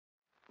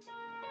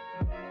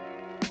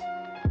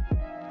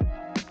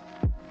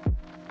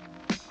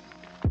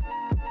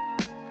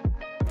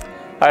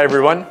Hi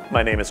everyone,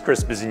 my name is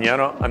Chris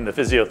Bizignano. I'm the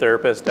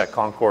physiotherapist at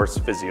Concourse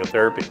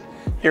Physiotherapy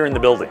here in the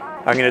building.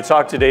 I'm going to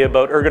talk today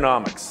about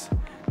ergonomics.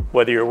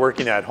 Whether you're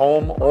working at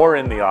home or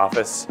in the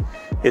office,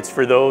 it's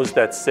for those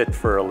that sit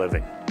for a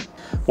living.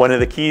 One of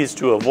the keys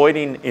to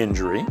avoiding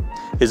injury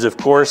is, of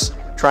course,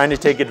 trying to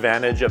take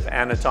advantage of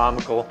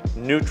anatomical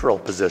neutral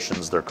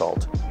positions, they're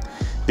called.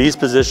 These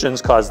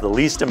positions cause the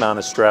least amount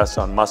of stress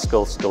on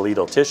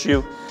musculoskeletal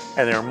tissue,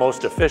 and they're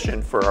most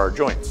efficient for our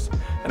joints.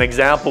 An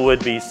example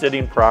would be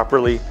sitting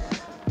properly,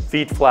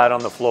 feet flat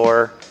on the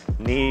floor,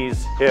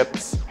 knees,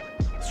 hips,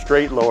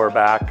 straight lower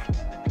back,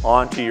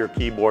 onto your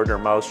keyboard or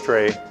mouse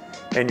tray,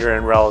 and you're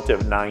in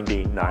relative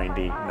 90,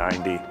 90,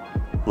 90,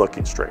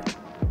 looking straight.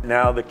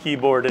 Now the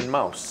keyboard and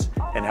mouse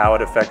and how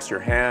it affects your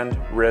hand,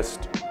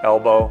 wrist,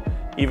 elbow,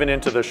 even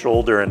into the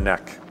shoulder and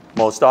neck.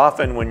 Most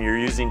often when you're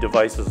using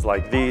devices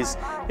like these,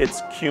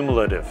 it's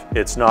cumulative.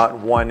 It's not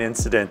one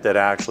incident that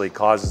actually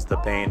causes the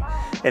pain,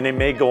 and it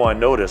may go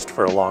unnoticed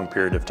for a long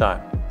period of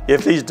time.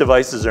 If these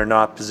devices are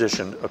not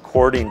positioned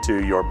according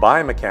to your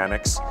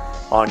biomechanics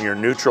on your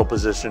neutral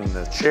position in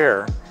the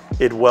chair,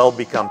 it will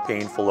become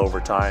painful over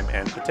time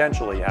and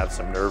potentially have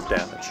some nerve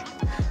damage.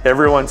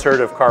 Everyone's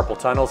heard of carpal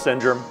tunnel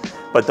syndrome,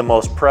 but the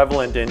most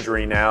prevalent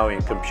injury now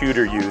in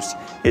computer use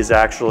is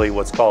actually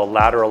what's called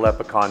lateral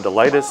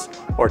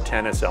epicondylitis or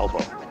tennis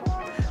elbow.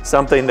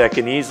 Something that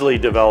can easily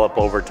develop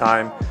over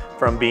time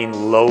from being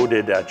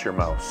loaded at your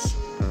mouse,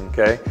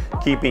 okay?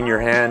 Keeping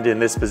your hand in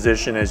this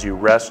position as you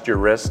rest your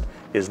wrist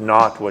is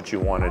not what you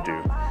want to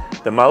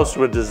do. The mouse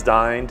was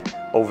designed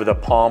over the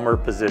palmar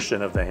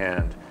position of the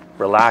hand,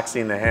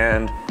 relaxing the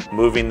hand,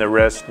 moving the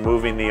wrist,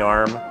 moving the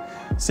arm.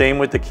 Same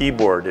with the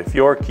keyboard. If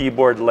your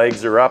keyboard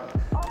legs are up,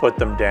 put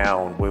them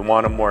down. We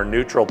want a more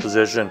neutral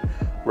position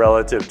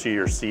relative to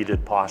your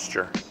seated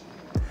posture.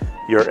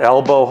 Your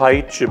elbow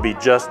height should be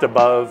just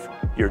above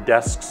your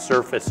desk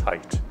surface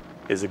height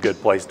is a good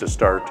place to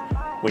start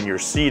when you're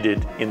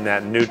seated in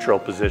that neutral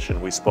position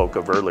we spoke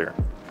of earlier.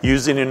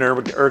 Using an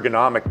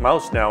ergonomic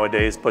mouse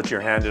nowadays puts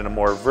your hand in a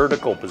more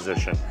vertical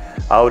position,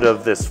 out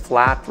of this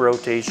flat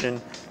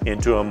rotation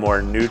into a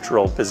more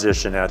neutral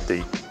position at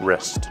the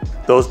wrist.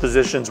 Those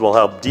positions will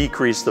help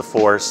decrease the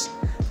force,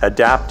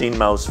 adapting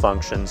mouse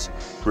functions,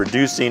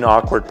 reducing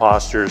awkward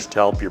postures to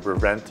help you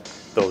prevent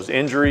those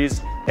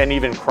injuries and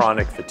even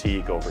chronic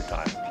fatigue over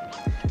time.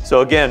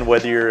 So again,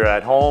 whether you're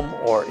at home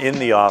or in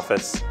the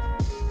office,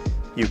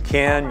 you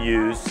can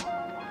use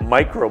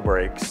micro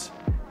breaks,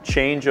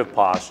 change of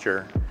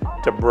posture,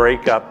 to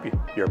break up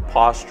your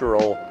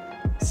postural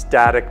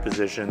static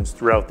positions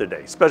throughout the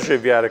day, especially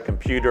if you had a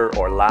computer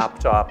or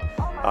laptop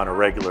on a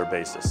regular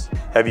basis.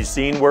 Have you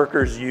seen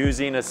workers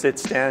using a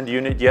sit-stand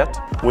unit yet?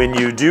 When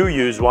you do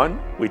use one,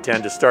 we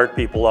tend to start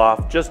people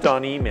off just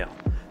on email,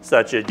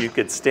 such that you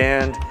could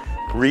stand,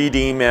 read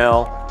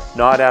email,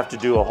 not have to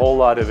do a whole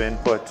lot of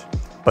input,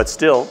 but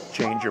still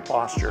change your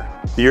posture.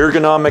 The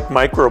ergonomic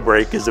micro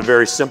break is a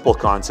very simple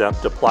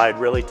concept applied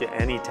really to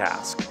any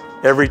task.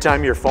 Every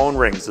time your phone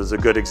rings is a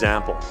good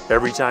example.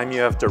 Every time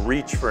you have to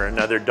reach for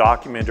another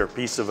document or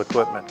piece of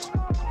equipment.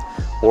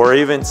 Or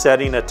even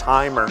setting a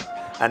timer,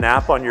 an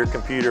app on your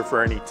computer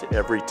for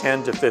every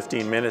 10 to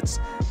 15 minutes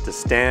to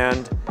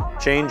stand,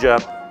 change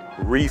up,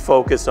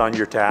 refocus on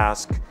your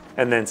task,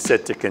 and then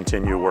sit to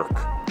continue work.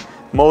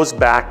 Most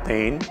back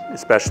pain,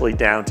 especially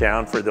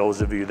downtown for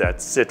those of you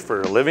that sit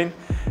for a living,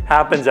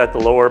 happens at the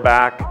lower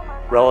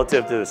back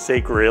relative to the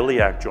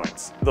sacroiliac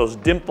joints, those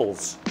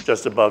dimples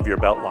just above your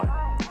belt line.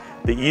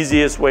 The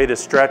easiest way to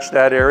stretch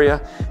that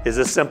area is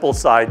a simple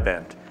side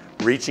bend,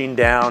 reaching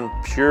down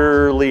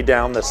purely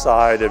down the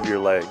side of your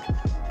leg.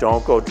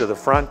 Don't go to the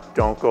front,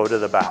 don't go to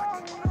the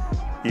back.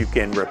 You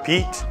can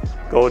repeat,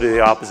 go to the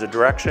opposite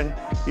direction.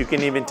 You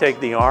can even take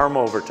the arm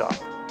over top.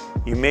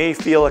 You may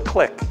feel a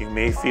click, you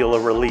may feel a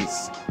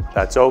release.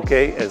 That's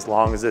okay as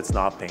long as it's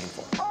not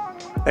painful.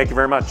 Thank you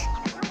very much.